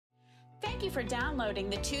Thank you for downloading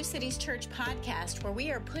the Two Cities Church podcast, where we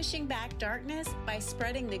are pushing back darkness by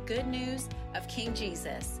spreading the good news of King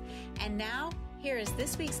Jesus. And now, here is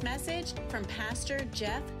this week's message from Pastor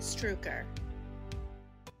Jeff Struecker.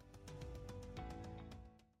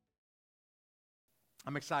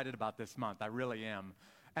 I'm excited about this month. I really am.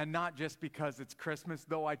 And not just because it's Christmas,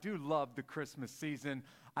 though I do love the Christmas season.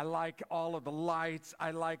 I like all of the lights.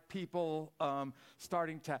 I like people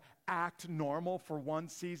starting to act normal for one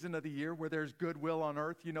season of the year where there's goodwill on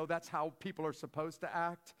earth. You know, that's how people are supposed to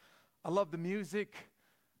act. I love the music,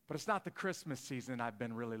 but it's not the Christmas season I've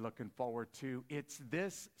been really looking forward to. It's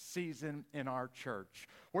this season in our church.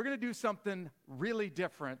 We're going to do something really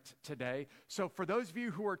different today. So for those of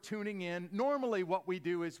you who are tuning in, normally what we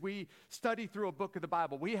do is we study through a book of the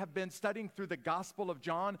Bible. We have been studying through the Gospel of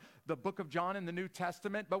John, the book of John in the New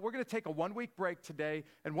Testament, but we're going to take a one-week break today,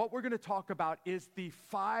 and what we're going to talk about is the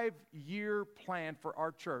 5-year plan for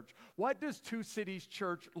our church. What does Two Cities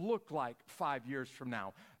Church look like 5 years from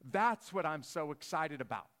now? That's what I'm so excited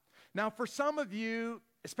about. Now, for some of you,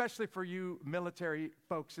 especially for you military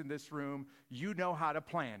folks in this room, you know how to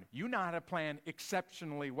plan. You know how to plan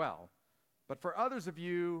exceptionally well. But for others of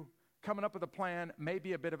you, coming up with a plan may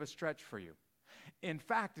be a bit of a stretch for you. In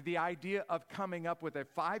fact, the idea of coming up with a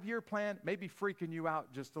 5-year plan may be freaking you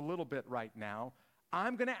out just a little bit right now.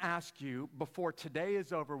 I'm going to ask you, before today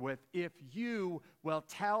is over with, if you will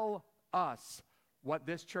tell us what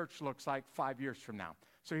this church looks like 5 years from now.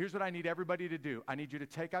 So here's what I need everybody to do. I need you to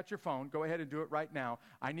take out your phone. Go ahead and do it right now.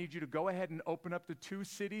 I need you to go ahead and open up the Two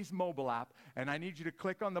Cities mobile app, and I need you to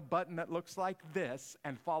click on the button that looks like this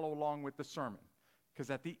and follow along with the sermon.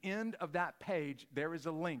 Because at the end of that page, there is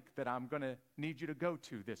a link that I'm going to need you to go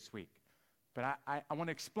to this week. But I want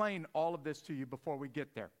to explain all of this to you before we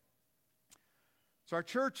get there. So our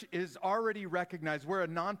church is already recognized. We're a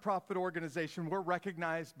nonprofit organization. We're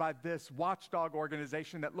recognized by this watchdog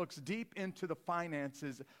organization that looks deep into the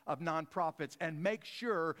finances of nonprofits and makes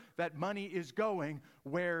sure that money is going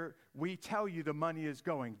where we tell you the money is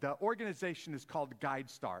going. The organization is called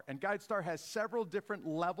GuideStar, and GuideStar has several different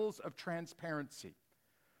levels of transparency.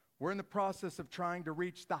 We're in the process of trying to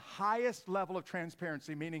reach the highest level of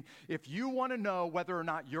transparency, meaning if you want to know whether or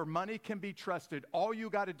not your money can be trusted, all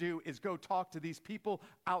you got to do is go talk to these people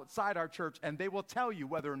outside our church, and they will tell you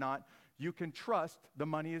whether or not you can trust the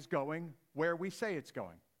money is going where we say it's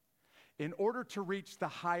going. In order to reach the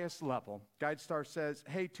highest level, GuideStar says,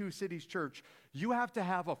 hey, Two Cities Church, you have to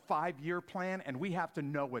have a 5-year plan, and we have to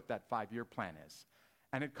know what that 5-year plan is.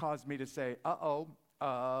 And it caused me to say,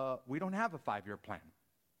 we don't have a 5-year plan.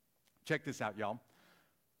 Check this out, y'all.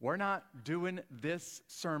 We're not doing this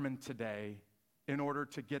sermon today in order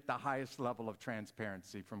to get the highest level of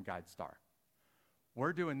transparency from GuideStar.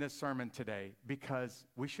 We're doing this sermon today because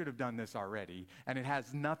we should have done this already, and it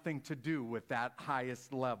has nothing to do with that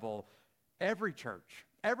highest level. Every church,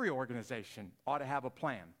 every organization ought to have a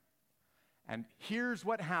plan. And here's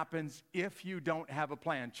what happens if you don't have a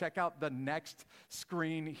plan. Check out the next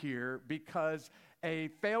screen here, because a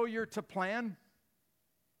failure to plan,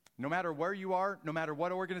 no matter where you are, no matter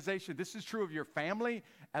what organization, this is true of your family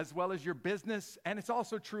as well as your business, and it's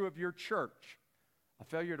also true of your church. A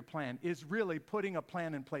failure to plan is really putting a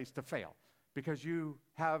plan in place to fail because you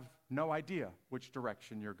have no idea which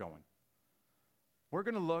direction you're going. We're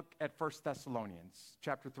going to look at 1 Thessalonians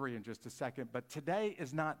chapter 3 in just a second, but today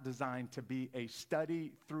is not designed to be a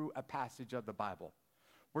study through a passage of the Bible.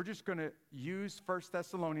 We're just going to use 1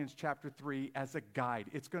 Thessalonians chapter 3 as a guide.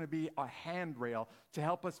 It's going to be a handrail to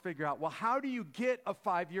help us figure out, well, how do you get a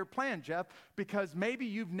 5-year plan, Jeff? Because maybe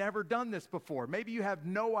you've never done this before. Maybe you have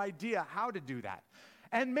no idea how to do that.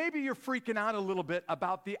 And maybe you're freaking out a little bit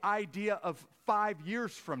about the idea of 5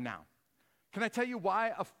 years from now. Can I tell you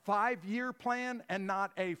why a 5-year plan and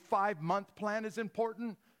not a 5-month plan is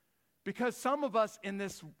important? Because some of us in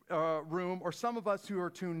this room, or some of us who are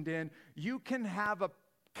tuned in, you can have a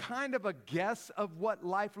kind of a guess of what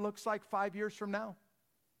life looks like 5 years from now.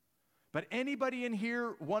 But anybody in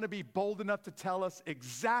here want to be bold enough to tell us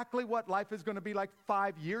exactly what life is going to be like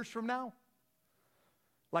 5 years from now?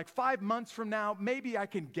 Like 5 months from now, maybe I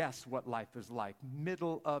can guess what life is like,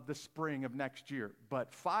 middle of the spring of next year.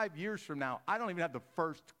 But 5 years from now, I don't even have the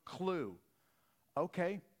first clue.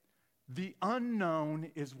 Okay, the unknown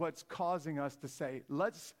is what's causing us to say,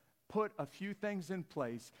 let's put a few things in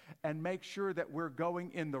place and make sure that we're going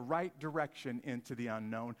in the right direction into the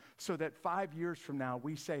unknown so that 5 years from now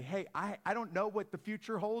we say, hey, I don't know what the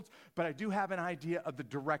future holds, but I do have an idea of the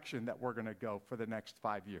direction that we're going to go for the next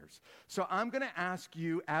 5 years. So I'm going to ask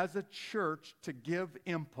you as a church to give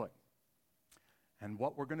input. And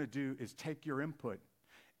what we're going to do is take your input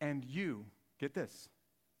and you, get this,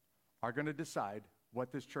 are going to decide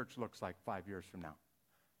what this church looks like 5 years from now.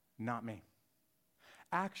 Not me.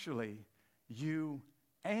 Actually, you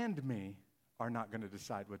and me are not going to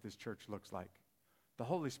decide what this church looks like. The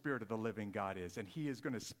Holy Spirit of the living God is, and he is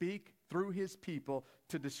going to speak through his people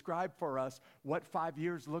to describe for us what 5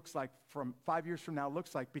 years looks like, from 5 years from now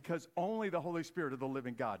looks like, because only the Holy Spirit of the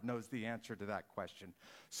living God knows the answer to that question.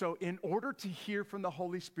 So in order to hear from the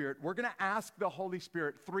Holy Spirit, we're going to ask the Holy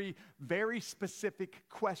Spirit 3 very specific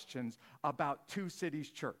questions about Two Cities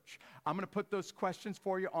Church. I'm going to put those questions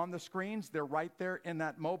for you on the screens. They're right there in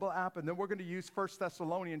that mobile app, and then we're going to use 1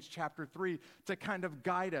 Thessalonians chapter 3 to kind of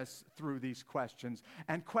guide us through these questions.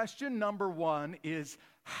 And question number 1 is,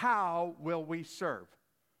 how will we serve?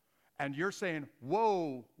 And you're saying,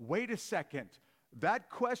 whoa, wait a second. That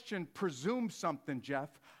question presumes something, Jeff.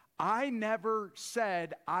 I never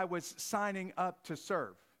said I was signing up to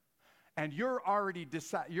serve. And you're already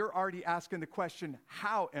asking the question,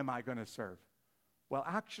 how am I going to serve? Well,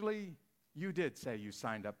 actually, you did say you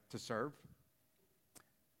signed up to serve.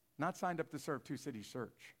 Not signed up to serve Two Cities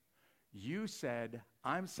Church. You said,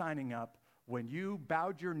 I'm signing up when you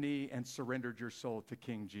bowed your knee and surrendered your soul to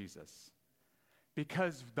King Jesus.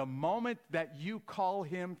 Because the moment that you call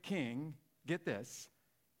him king, get this,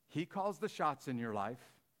 he calls the shots in your life.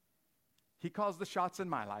 He calls the shots in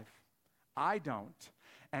my life. I don't.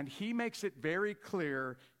 And he makes it very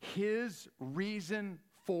clear his reason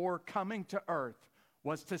for coming to earth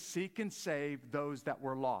was to seek and save those that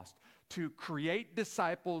were lost, to create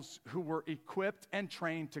disciples who were equipped and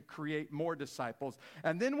trained to create more disciples.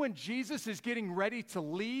 And then when Jesus is getting ready to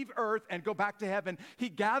leave earth and go back to heaven, he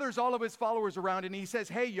gathers all of his followers around and he says,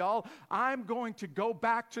 hey, y'all, I'm going to go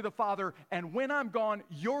back to the Father, and when I'm gone,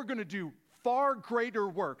 you're going to do far greater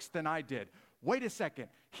works than I did. Wait a second.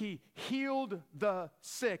 He healed the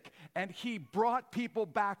sick, and he brought people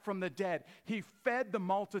back from the dead. He fed the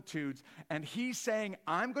multitudes, and he's saying,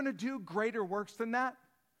 I'm going to do greater works than that.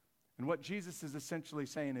 And what Jesus is essentially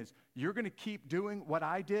saying is, you're going to keep doing what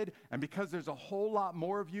I did, and because there's a whole lot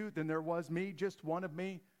more of you than there was me, just one of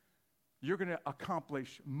me, you're going to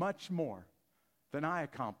accomplish much more than I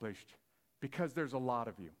accomplished because there's a lot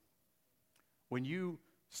of you. When you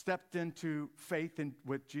stepped into faith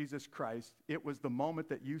with Jesus Christ, it was the moment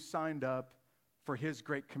that you signed up for his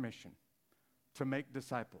great commission to make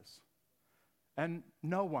disciples. And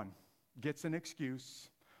no one gets an excuse.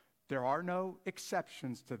 There are no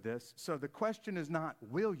exceptions to this. So the question is not,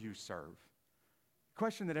 will you serve? The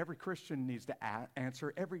question that every Christian needs to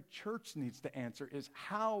answer, every church needs to answer, is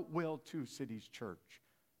how will Two Cities Church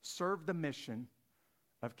serve the mission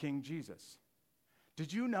of King Jesus?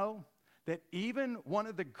 Did you know that even one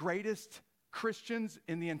of the greatest Christians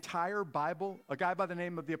in the entire Bible, a guy by the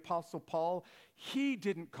name of the Apostle Paul, he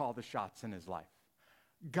didn't call the shots in his life.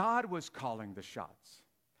 God was calling the shots.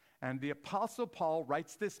 And the Apostle Paul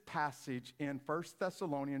writes this passage in 1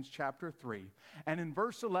 Thessalonians chapter 3. And in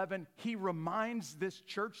verse 11, he reminds this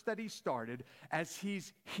church that he started as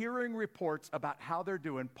he's hearing reports about how they're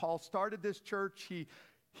doing. Paul started this church.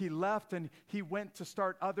 He left and he went to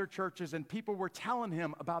start other churches, and people were telling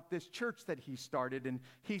him about this church that he started, and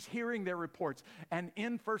he's hearing their reports. And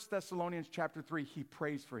in 1 Thessalonians chapter 3, he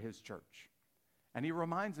prays for his church. And he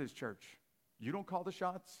reminds his church, you don't call the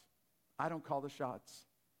shots, I don't call the shots.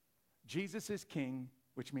 Jesus is king,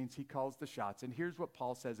 which means he calls the shots. And here's what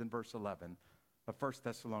Paul says in verse 11 of 1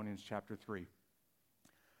 Thessalonians chapter 3.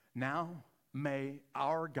 Now may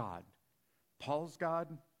our God, Paul's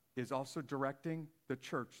God, is also directing the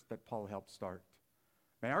church that Paul helped start.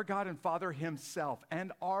 May our God and Father himself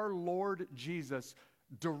and our Lord Jesus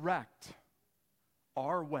direct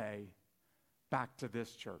our way back to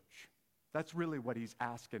this church. That's really what he's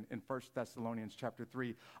asking in 1 Thessalonians chapter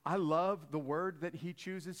 3. I love the word that he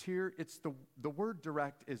chooses here. It's the word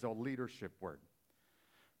direct is a leadership word.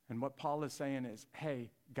 And what Paul is saying is,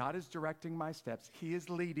 hey, God is directing my steps. He is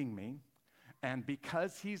leading me. And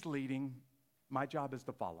because he's leading, my job is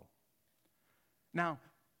to follow. Now,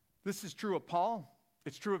 this is true of Paul.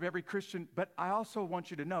 It's true of every Christian. But I also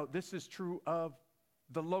want you to know this is true of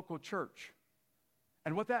the local church.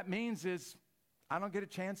 And what that means is I don't get a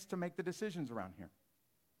chance to make the decisions around here.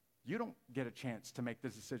 You don't get a chance to make the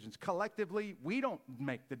decisions. Collectively, we don't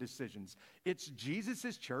make the decisions. It's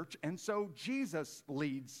Jesus' church, and so Jesus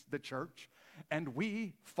leads the church, and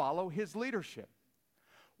we follow his leadership.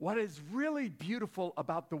 What is really beautiful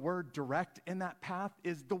about the word direct in that path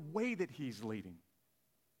is the way that he's leading.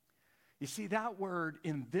 You see, that word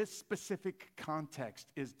in this specific context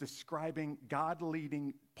is describing God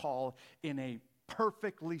leading Paul in a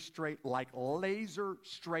perfectly straight, like laser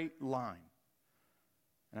straight line.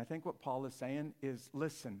 And I think what Paul is saying is,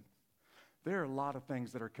 listen, there are a lot of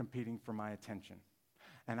things that are competing for my attention.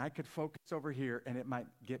 And I could focus over here, and it might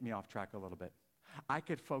get me off track a little bit. I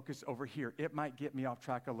could focus over here. It might get me off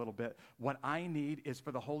track a little bit. What I need is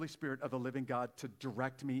for the Holy Spirit of the living God to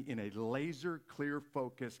direct me in a laser clear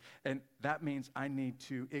focus. And that means I need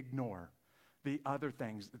to ignore the other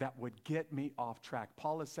things that would get me off track.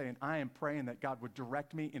 Paul is saying, I am praying that God would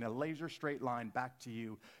direct me in a laser straight line back to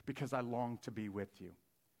you because I long to be with you.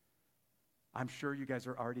 I'm sure you guys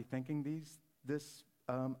are already thinking this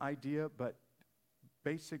idea, but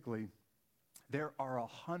basically, there are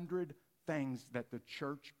 100 things that the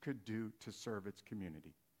church could do to serve its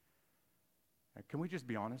community. Now, can we just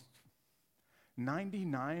be honest?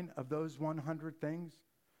 99 of those 100 things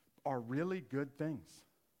are really good things.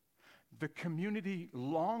 The community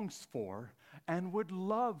longs for and would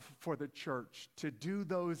love for the church to do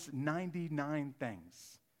those 99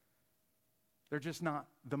 things. They're just not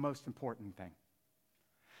the most important thing.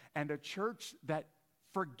 And a church that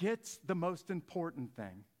forgets the most important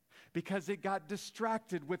thing because it got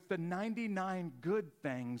distracted with the 99 good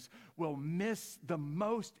things will miss the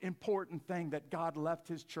most important thing that God left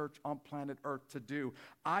his church on planet Earth to do.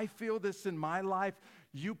 I feel this in my life.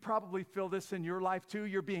 You probably feel this in your life too.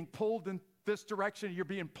 You're being pulled in this direction, you're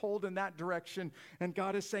being pulled in that direction, and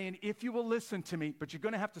God is saying, if you will listen to me, but you're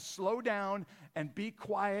going to have to slow down and be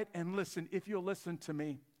quiet and listen. If you'll listen to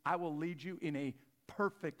me, I will lead you in a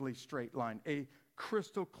perfectly straight line, a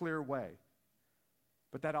crystal clear way.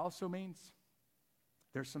 But that also means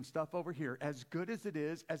there's some stuff over here, as good as it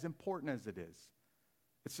is, as important as it is,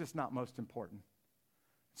 it's just not most important.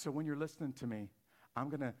 So when you're listening to me, I'm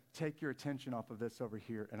going to take your attention off of this over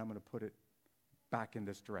here, and I'm going to put it back in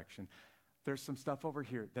this direction. There's some stuff over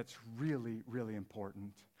here that's really, really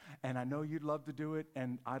important. And I know you'd love to do it,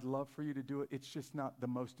 and I'd love for you to do it. It's just not the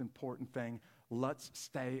most important thing. Let's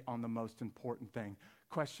stay on the most important thing.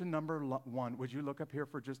 Question number 1, would you look up here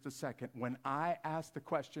for just a second? When I ask the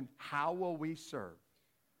question, how will we serve?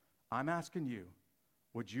 I'm asking you,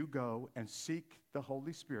 would you go and seek the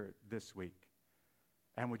Holy Spirit this week?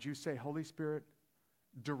 And would you say, Holy Spirit,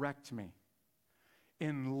 direct me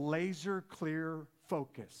in laser clear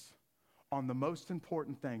focus on the most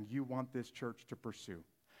important thing you want this church to pursue.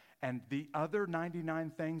 And the other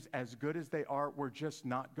 99 things, as good as they are, we're just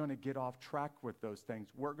not going to get off track with those things.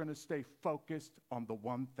 We're going to stay focused on the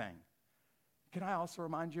one thing. Can I also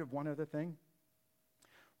remind you of one other thing?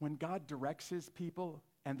 When God directs his people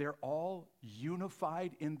and they're all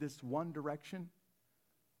unified in this one direction,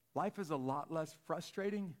 life is a lot less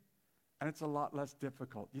frustrating and it's a lot less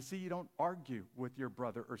difficult. You see, you don't argue with your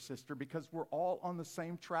brother or sister because we're all on the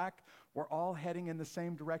same track. We're all heading in the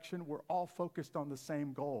same direction. We're all focused on the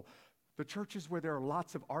same goal. The churches where there are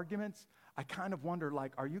lots of arguments, I kind of wonder,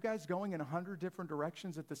 like, are you guys going in 100 different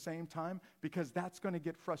directions at the same time? Because that's going to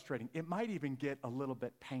get frustrating. It might even get a little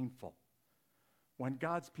bit painful. When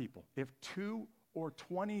God's people, if 2 or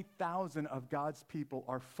 20,000 of God's people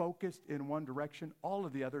are focused in one direction, all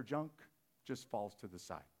of the other junk just falls to the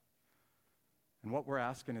side. And what we're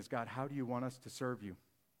asking is, God, how do you want us to serve you?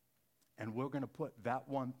 And we're going to put that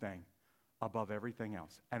one thing above everything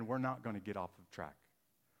else. And we're not going to get off of track.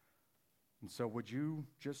 And so would you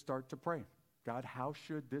just start to pray? God, how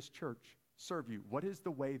should this church serve you? What is the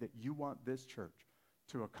way that you want this church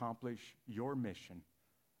to accomplish your mission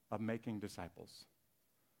of making disciples?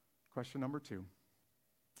 Question number 2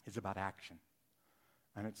 is about action.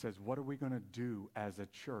 And it says, what are we going to do as a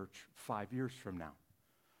church 5 years from now?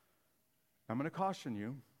 I'm going to caution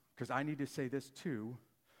you, because I need to say this too.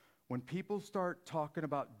 When people start talking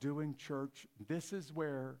about doing church, this is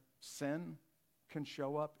where sin can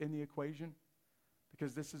show up in the equation,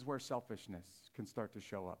 because this is where selfishness can start to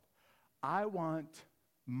show up. I want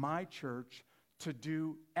my church to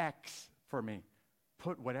do X for me.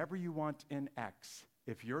 Put whatever you want in X.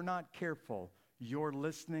 If you're not careful, you're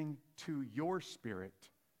listening to your spirit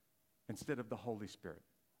instead of the Holy Spirit.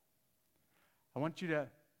 I want you to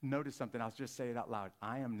notice something. I'll just say it out loud.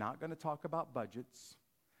 I am not going to talk about budgets,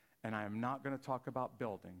 and I am not going to talk about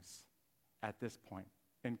buildings at this point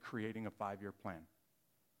in creating a 5-year plan.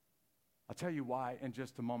 I'll tell you why in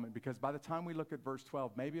just a moment, because by the time we look at verse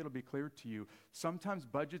 12, maybe it'll be clear to you. Sometimes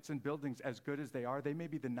budgets and buildings, as good as they are, they may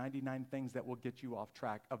be the 99 things that will get you off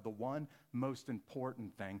track of the one most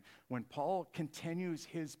important thing. When Paul continues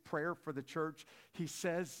his prayer for the church, he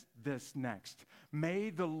says this next: may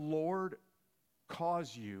the Lord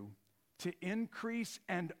cause you to increase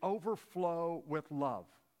and overflow with love.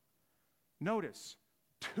 Notice,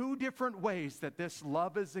 two different ways that this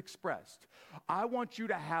love is expressed. I want you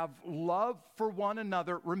to have love for one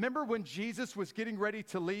another. Remember when Jesus was getting ready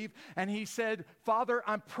to leave and he said, Father,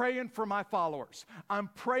 I'm praying for my followers. I'm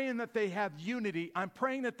praying that they have unity. I'm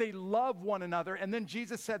praying that they love one another. And then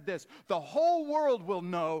Jesus said this, the whole world will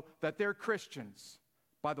know that they're Christians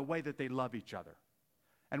by the way that they love each other.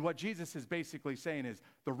 And what Jesus is basically saying is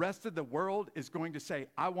the rest of the world is going to say,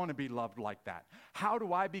 I want to be loved like that. How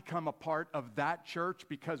do I become a part of that church?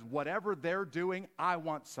 Because whatever they're doing, I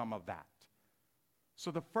want some of that.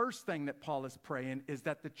 So the first thing that Paul is praying is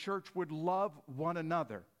that the church would love one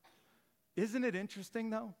another. Isn't it interesting,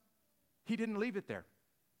 though? He didn't leave it there.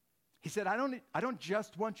 He said, I don't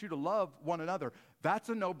just want you to love one another. That's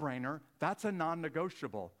a no-brainer. That's a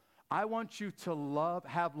non-negotiable. I want you to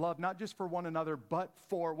have love, not just for one another, but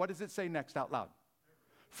for, what does it say next out loud?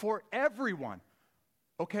 For everyone.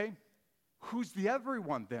 Okay, who's the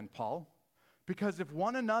everyone then, Paul? Because if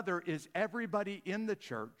one another is everybody in the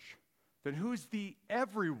church, then who's the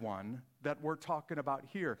everyone that we're talking about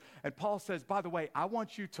here? And Paul says, by the way, I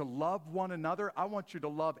want you to love one another. I want you to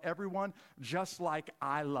love everyone just like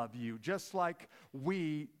I love you, just like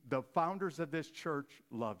we, the founders of this church,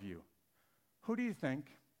 love you. Who do you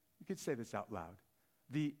think? You could say this out loud.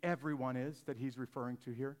 The everyone is that he's referring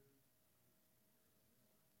to here.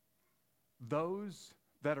 Those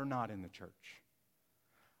that are not in the church.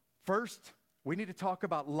 First, we need to talk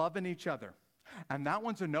about loving each other. And that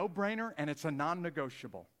one's a no-brainer and it's a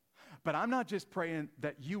non-negotiable. But I'm not just praying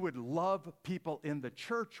that you would love people in the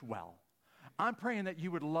church well. I'm praying that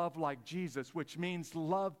you would love like Jesus, which means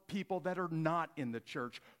love people that are not in the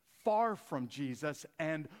church, far from Jesus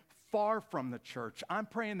and far from the church. I'm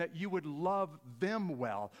praying that you would love them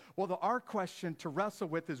well. Well, our question to wrestle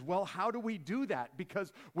with is, well, how do we do that?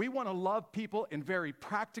 Because we want to love people in very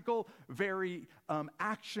practical, very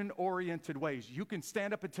action-oriented ways. You can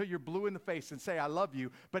stand up until you're blue in the face and say, I love you,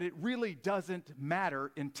 but it really doesn't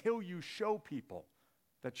matter until you show people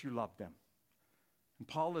that you love them. And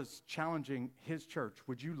Paul is challenging his church.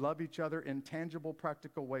 Would you love each other in tangible,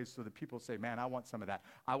 practical ways so that people say, man, I want some of that.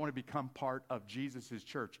 I want to become part of Jesus'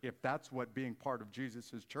 church, if that's what being part of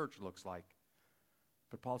Jesus' church looks like.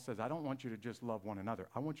 But Paul says, I don't want you to just love one another.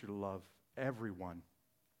 I want you to love everyone.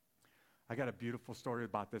 I got a beautiful story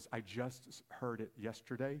about this. I just heard it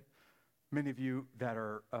yesterday. Many of you that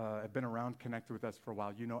have been around, connected with us for a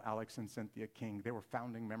while, you know Alex and Cynthia King. They were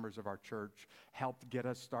founding members of our church, helped get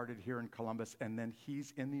us started here in Columbus, and then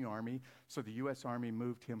he's in the Army, so the U.S. Army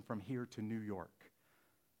moved him from here to New York.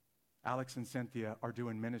 Alex and Cynthia are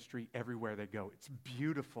doing ministry everywhere they go. It's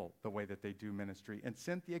beautiful the way that they do ministry. And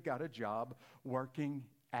Cynthia got a job working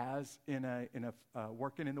in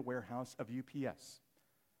the warehouse of UPS.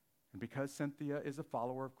 And because Cynthia is a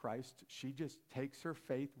follower of Christ, she just takes her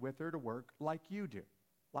faith with her to work like you do,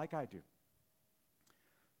 like I do.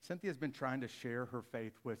 Cynthia's been trying to share her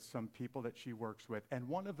faith with some people that she works with, and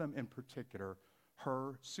one of them in particular,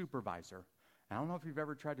 her supervisor. I don't know if you've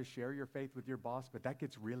ever tried to share your faith with your boss, but that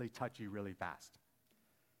gets really touchy really fast.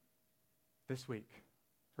 This week,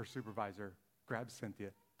 her supervisor grabbed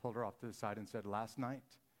Cynthia, pulled her off to the side and said, last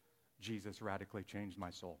night, Jesus radically changed my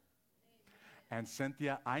soul. And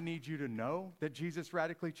Cynthia, I need you to know that Jesus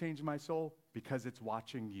radically changed my soul because it's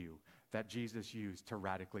watching you that Jesus used to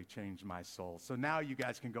radically change my soul. So now you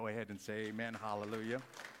guys can go ahead and say amen, hallelujah.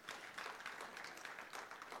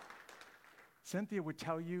 Cynthia would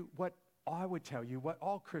tell you what I would tell you, what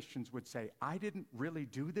all Christians would say. I didn't really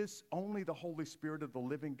do this. Only the Holy Spirit of the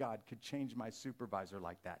living God could change my supervisor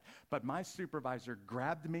like that. But my supervisor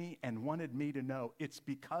grabbed me and wanted me to know it's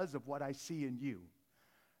because of what I see in you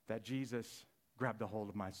that Jesus grabbed a hold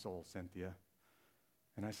of my soul, Cynthia.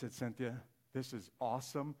 And I said, Cynthia, this is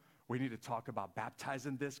awesome. We need to talk about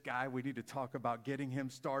baptizing this guy. We need to talk about getting him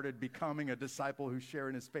started, becoming a disciple who's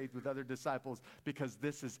sharing his faith with other disciples, because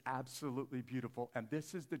this is absolutely beautiful. And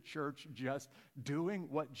this is the church just doing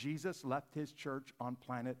what Jesus left his church on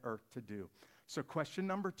planet Earth to do. So question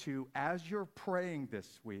number 2, as you're praying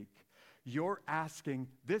this week, you're asking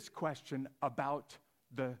this question about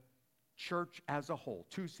the church as a whole,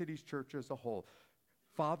 Two Cities Church as a whole.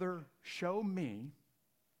 Father, show me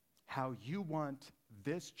how you want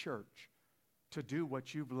this church to do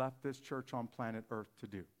what you've left this church on planet Earth to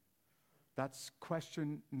do. That's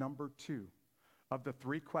question number 2 of the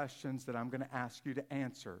 3 questions that I'm going to ask you to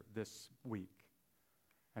answer this week.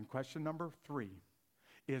 And question number 3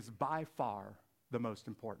 is by far the most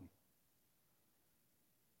important.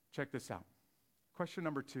 Check this out. Question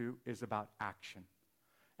number 2 is about action.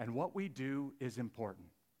 And what we do is important.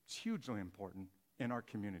 It's hugely important in our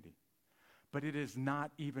community. But it is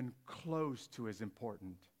not even close to as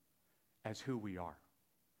important as who we are.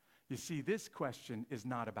 You see, this question is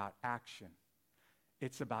not about action.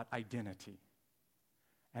 It's about identity.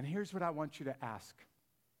 And here's what I want you to ask.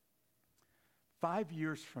 5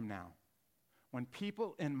 years from now, when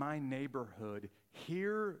people in my neighborhood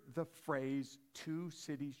hear the phrase Two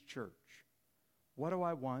Cities Church, what do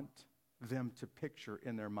I want them to picture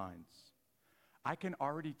in their minds? I can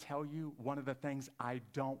already tell you one of the things I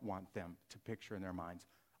don't want them to picture in their minds.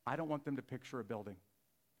 I don't want them to picture a building.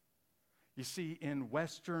 You see, in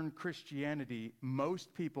Western Christianity,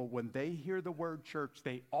 most people, when they hear the word church,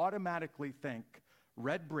 they automatically think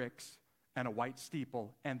red bricks and a white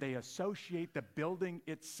steeple, and they associate the building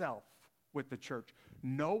itself with the church.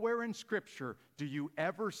 Nowhere in Scripture do you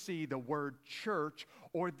ever see the word church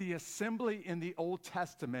or the assembly in the Old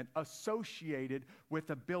Testament associated with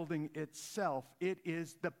the building itself. It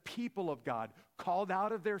is the people of God called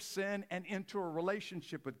out of their sin and into a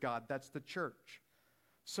relationship with God. That's the church.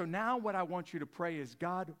 So now what I want you to pray is,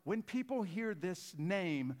 God, when people hear this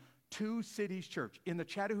name, Two Cities Church, in the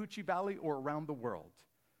Chattahoochee Valley or around the world,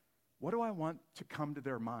 what do I want to come to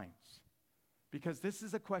their minds? Because this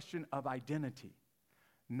is a question of identity,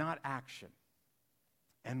 not action.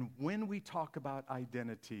 And when we talk about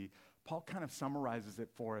identity, Paul kind of summarizes it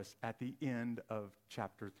for us at the end of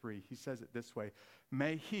chapter 3. He says it this way: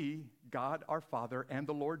 may he, God our Father, and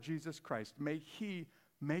the Lord Jesus Christ, may he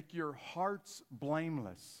make your hearts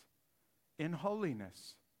blameless in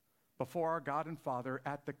holiness before our God and Father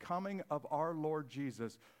at the coming of our Lord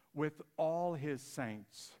Jesus with all his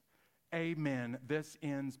saints. Amen. This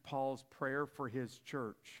ends Paul's prayer for his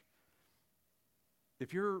church.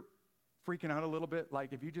 If you're freaking out a little bit,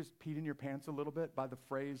 like if you just peed in your pants a little bit by the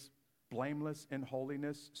phrase blameless in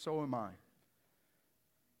holiness, so am I.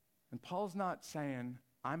 And Paul's not saying,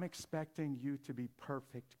 I'm expecting you to be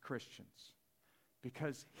perfect Christians,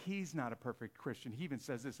 because he's not a perfect Christian. He even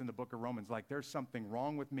says this in the book of Romans, like, there's something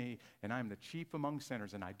wrong with me, and I'm the chief among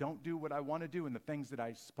sinners, and I don't do what I want to do, and the things that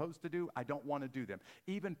I'm supposed to do, I don't want to do them.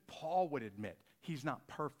 Even Paul would admit he's not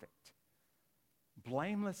perfect.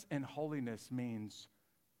 Blameless in holiness means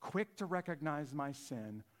quick to recognize my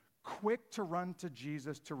sin, quick to run to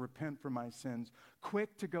Jesus to repent for my sins,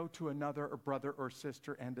 quick to go to another or brother or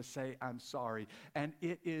sister and to say, I'm sorry. And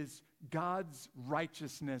it is God's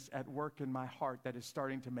righteousness at work in my heart that is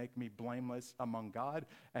starting to make me blameless among God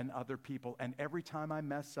and other people. And every time I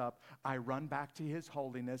mess up, I run back to his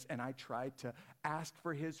holiness and I try to ask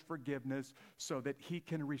for his forgiveness so that he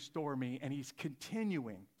can restore me. And he's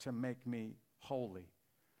continuing to make me holy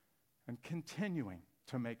and continuing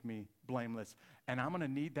to make me blameless. And I'm going to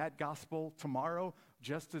need that gospel tomorrow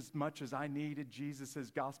just as much as I needed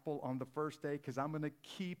Jesus' gospel on the first day, because I'm going to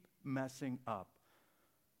keep messing up.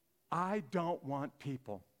 I don't want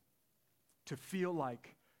people to feel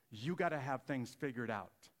like you got to have things figured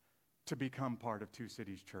out to become part of Two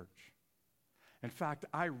Cities Church. In fact,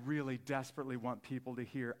 I really desperately want people to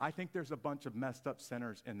hear, I think there's a bunch of messed up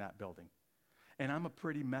sinners in that building. And I'm a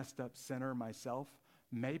pretty messed up sinner myself.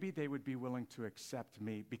 Maybe they would be willing to accept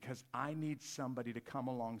me because I need somebody to come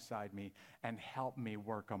alongside me and help me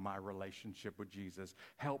work on my relationship with Jesus.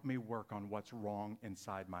 Help me work on what's wrong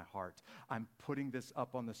inside my heart. I'm putting this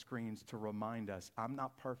up on the screens to remind us I'm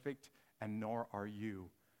not perfect, and nor are you.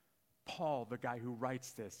 Paul, the guy who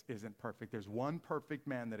writes this, isn't perfect. There's one perfect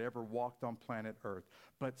man that ever walked on planet Earth.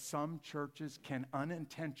 But some churches can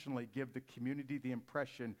unintentionally give the community the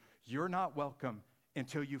impression you're not welcome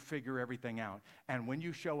until you figure everything out. And when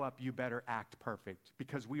you show up, you better act perfect,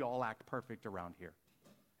 because we all act perfect around here.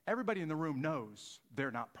 Everybody in the room knows they're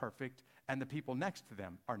not perfect, and the people next to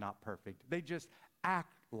them are not perfect. They just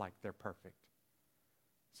act like they're perfect.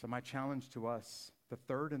 So my challenge to us, the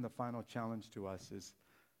third and the final challenge to us, is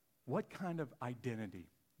what kind of identity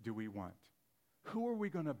do we want? Who are we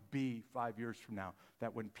going to be 5 years from now,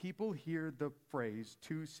 that when people hear the phrase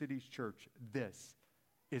Two Cities Church, this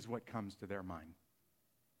is what comes to their mind?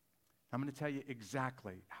 I'm going to tell you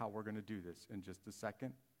exactly how we're going to do this in just a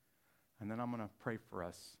second, and then I'm going to pray for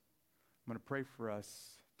us. I'm going to pray for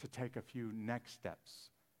us to take a few next steps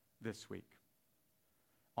this week.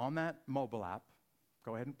 On that mobile app,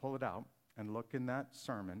 go ahead and pull it out and look in that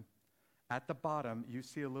sermon. At the bottom, you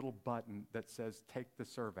see a little button that says, take the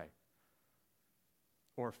survey,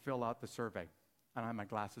 or fill out the survey. I don't have my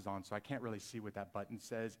glasses on, so I can't really see what that button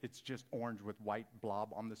says. It's just orange with white blob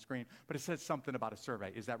on the screen, but it says something about a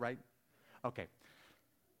survey. Is that right? Okay.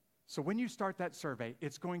 So when you start that survey,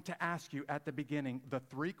 it's going to ask you at the beginning the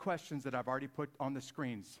 3 questions that I've already put on the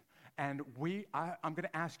screens. And I'm going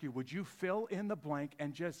to ask you, would you fill in the blank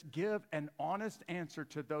and just give an honest answer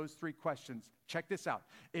to those 3 questions? Check this out.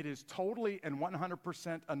 It is totally and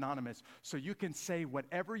 100% anonymous. So you can say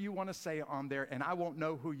whatever you want to say on there, and I won't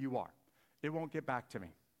know who you are. It won't get back to me,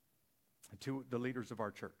 to the leaders of our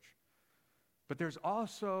church. But there's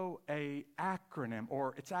also a acronym,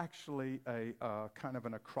 or it's actually a kind of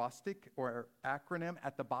an acrostic or acronym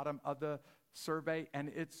at the bottom of the survey, and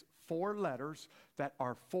it's 4 letters that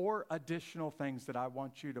are 4 additional things that I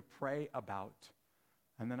want you to pray about,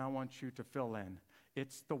 and then I want you to fill in.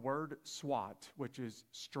 It's the word SWOT, which is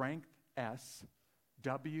strength, S,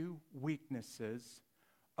 W, weaknesses,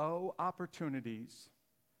 O, opportunities,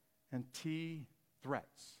 and T,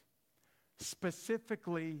 threats.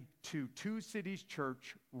 Specifically to Two Cities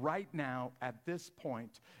Church right now at this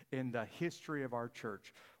point in the history of our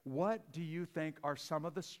church. What do you think are some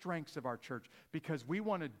of the strengths of our church? Because we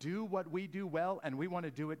want to do what we do well, and we want to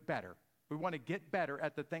do it better. We want to get better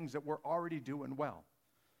at the things that we're already doing well.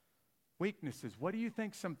 Weaknesses. What do you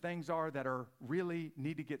think some things are that are really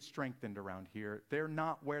need to get strengthened around here? They're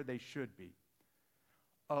not where they should be.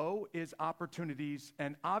 O is opportunities,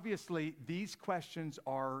 and obviously these questions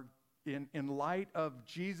are in light of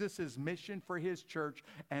Jesus' mission for his church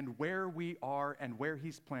and where we are and where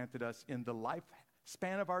he's planted us in the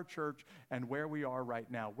lifespan of our church and where we are right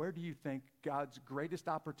now. Where do you think God's greatest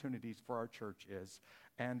opportunities for our church is?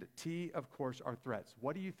 And T, of course, are threats.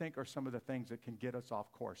 What do you think are some of the things that can get us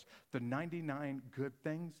off course? The 99 good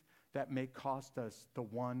things that may cost us the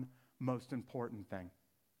one most important thing.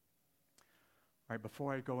 All right,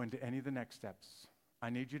 before I go into any of the next steps, I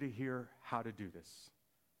need you to hear how to do this.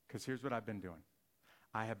 Because here's what I've been doing.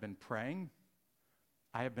 I have been praying,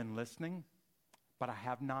 I have been listening, but I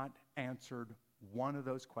have not answered one of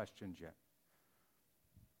those questions yet.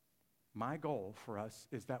 My goal for us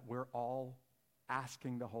is that we're all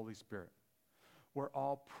asking the Holy Spirit. We're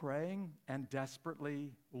all praying and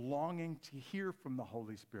desperately longing to hear from the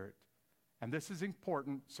Holy Spirit. And this is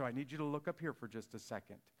important, so I need you to look up here for just a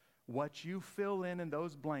second. What you fill in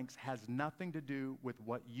those blanks has nothing to do with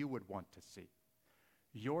what you would want to see.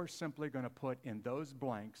 You're simply going to put in those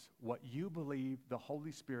blanks what you believe the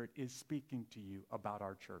Holy Spirit is speaking to you about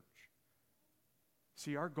our church.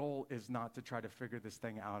 See, our goal is not to try to figure this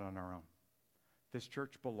thing out on our own. This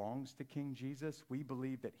church belongs to King Jesus. We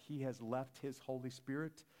believe that he has left his Holy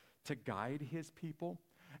Spirit to guide his people.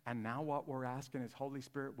 And now what we're asking is, Holy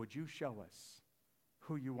Spirit, would you show us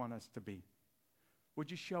who you want us to be?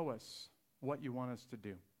 Would you show us what you want us to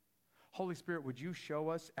do? Holy Spirit, would you show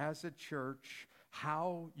us as a church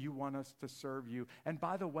how you want us to serve you? And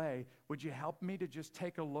by the way, would you help me to just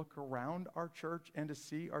take a look around our church and to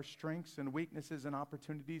see our strengths and weaknesses and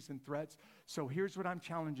opportunities and threats? So here's what I'm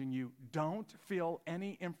challenging you. Don't fill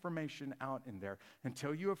any information out in there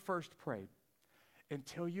until you have first prayed,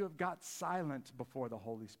 until you have got silent before the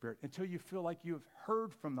Holy Spirit, until you feel like you have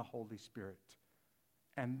heard from the Holy Spirit,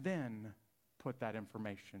 and then put that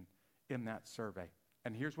information in that survey.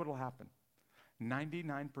 And here's what will happen.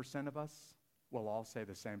 99% of us will all say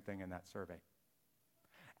the same thing in that survey.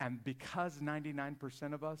 And because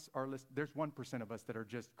 99% of us are there's 1% of us that are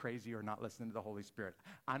just crazy or not listening to the Holy Spirit.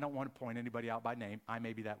 I don't want to point anybody out by name. I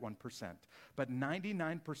may be that 1%. But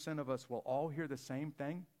 99% of us will all hear the same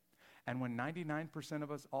thing. And when 99% of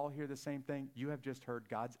us all hear the same thing, you have just heard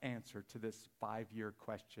God's answer to this 5-year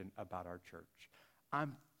question about our church. I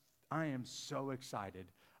am so excited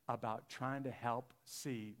about trying to help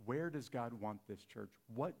see, where does God want this church?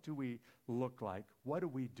 What do we look like? What do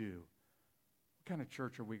we do? What kind of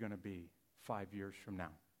church are we going to be 5 years from now?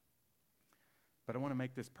 But I want to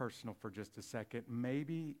make this personal for just a second.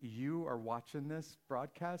 Maybe you are watching this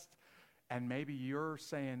broadcast, and maybe you're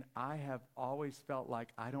saying, I have always felt like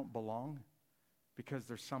I don't belong because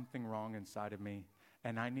there's something wrong inside of me,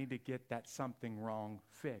 and I need to get that something wrong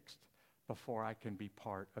fixed before I can be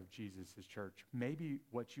part of Jesus' church. Maybe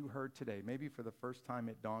what you heard today, maybe for the first time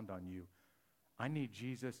it dawned on you, I need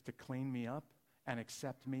Jesus to clean me up and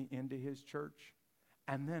accept me into his church.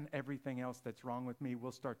 And then everything else that's wrong with me,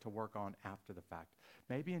 we'll start to work on after the fact.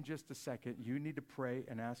 Maybe in just a second, you need to pray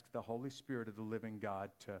and ask the Holy Spirit of the living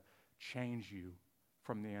God to change you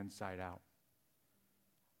from the inside out.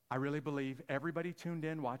 I really believe everybody tuned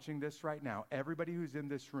in watching this right now, everybody who's in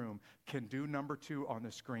this room can do number 2 on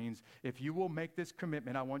the screens. If you will make this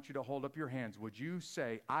commitment, I want you to hold up your hands. Would you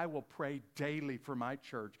say, I will pray daily for my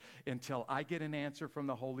church until I get an answer from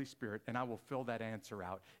the Holy Spirit, and I will fill that answer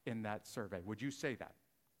out in that survey? Would you say that?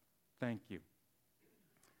 Thank you.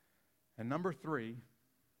 And number 3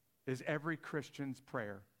 is every Christian's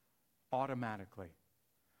prayer automatically.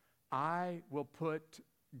 I will put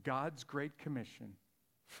God's Great Commission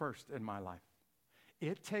first in my life.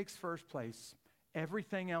 It takes first place.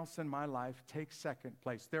 Everything else in my life takes second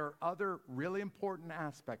place. There are other really important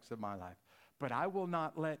aspects of my life, but I will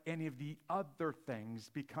not let any of the other things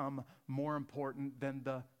become more important than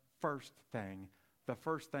the first thing. The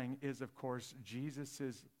first thing is, of course,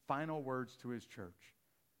 Jesus' final words to his church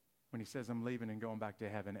when he says, I'm leaving and going back to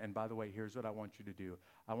heaven. And by the way, here's what I want you to do.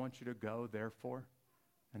 I want you to go, therefore,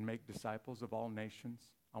 and make disciples of all nations.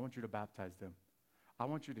 I want you to baptize them. I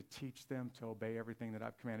want you to teach them to obey everything that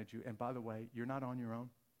I've commanded you. And by the way, you're not on your own.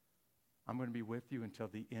 I'm going to be with you until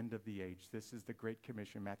the end of the age. This is the Great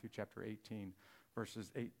Commission, Matthew chapter 18,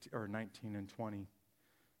 verses 19 and 20.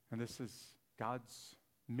 And this is God's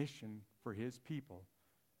mission for his people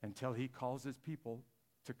until he calls his people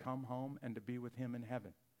to come home and to be with him in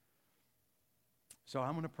heaven. So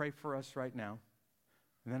I'm going to pray for us right now,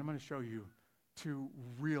 and then I'm going to show you two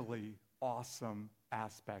really awesome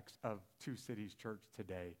aspects of Two Cities Church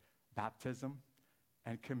today, baptism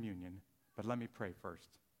and communion. But let me pray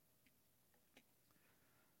first.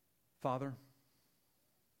 Father,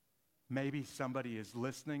 maybe somebody is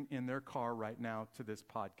listening in their car right now to this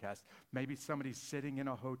podcast. Maybe somebody's sitting in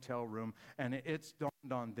a hotel room and it's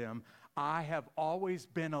dawned on them, I have always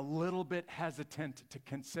been a little bit hesitant to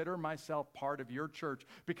consider myself part of your church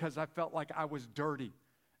because I felt like I was dirty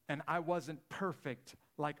and I wasn't perfect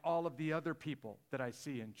like all of the other people that I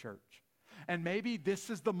see in church. And maybe this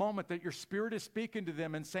is the moment that your Spirit is speaking to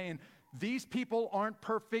them and saying, these people aren't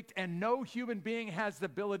perfect, and no human being has the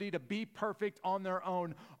ability to be perfect on their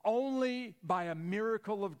own. Only by a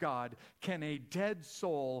miracle of God can a dead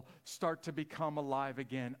soul start to become alive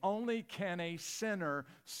again. Only can a sinner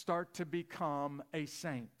start to become a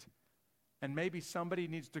saint. And maybe somebody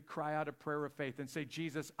needs to cry out a prayer of faith and say,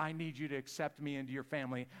 Jesus, I need you to accept me into your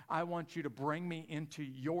family. I want you to bring me into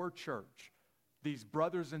your church, these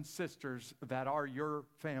brothers and sisters that are your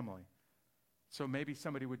family. So maybe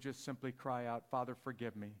somebody would just simply cry out, Father,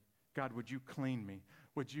 forgive me. God, would you clean me?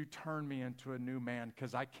 Would you turn me into a new man?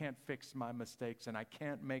 Because I can't fix my mistakes and I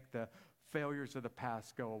can't make the failures of the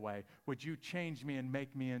past go away. Would you change me and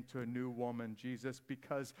make me into a new woman, Jesus?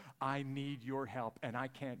 Because I need your help and I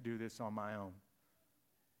can't do this on my own.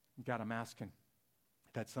 God, I'm asking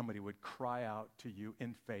that somebody would cry out to you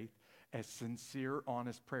in faith, a sincere,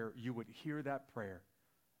 honest prayer. You would hear that prayer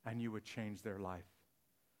and you would change their life.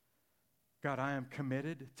 God, I am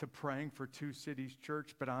committed to praying for Two Cities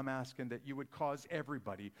Church, but I'm asking that you would cause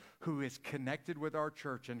everybody who is connected with our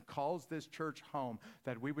church and calls this church home,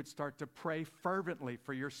 that we would start to pray fervently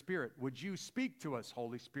for your Spirit. Would you speak to us,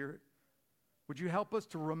 Holy Spirit? Would you help us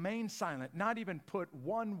to remain silent, not even put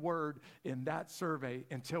one word in that survey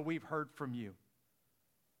until we've heard from you?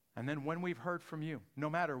 And then when we've heard from you, no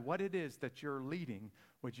matter what it is that you're leading,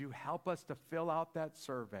 would you help us to fill out that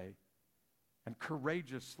survey and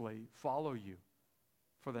courageously follow you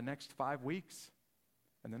for the next 5 weeks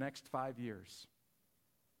and the next 5 years.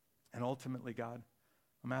 And ultimately, God,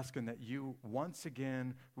 I'm asking that you once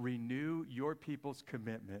again renew your people's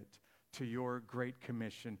commitment to your Great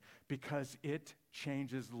Commission, because it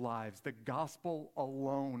changes lives. The gospel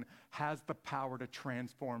alone has the power to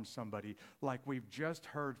transform somebody, like we've just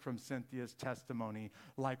heard from Cynthia's testimony,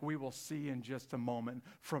 like we will see in just a moment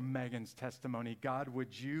from Megan's testimony. God,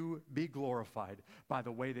 would you be glorified by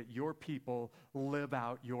the way that your people live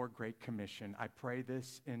out your Great Commission? I pray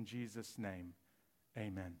this in Jesus' name.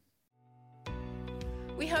 Amen.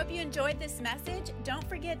 We hope you enjoyed this message. Don't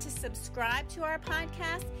forget to subscribe to our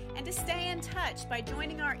podcast and to stay in touch by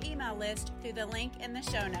joining our email list through the link in the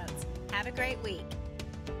show notes. Have a great week.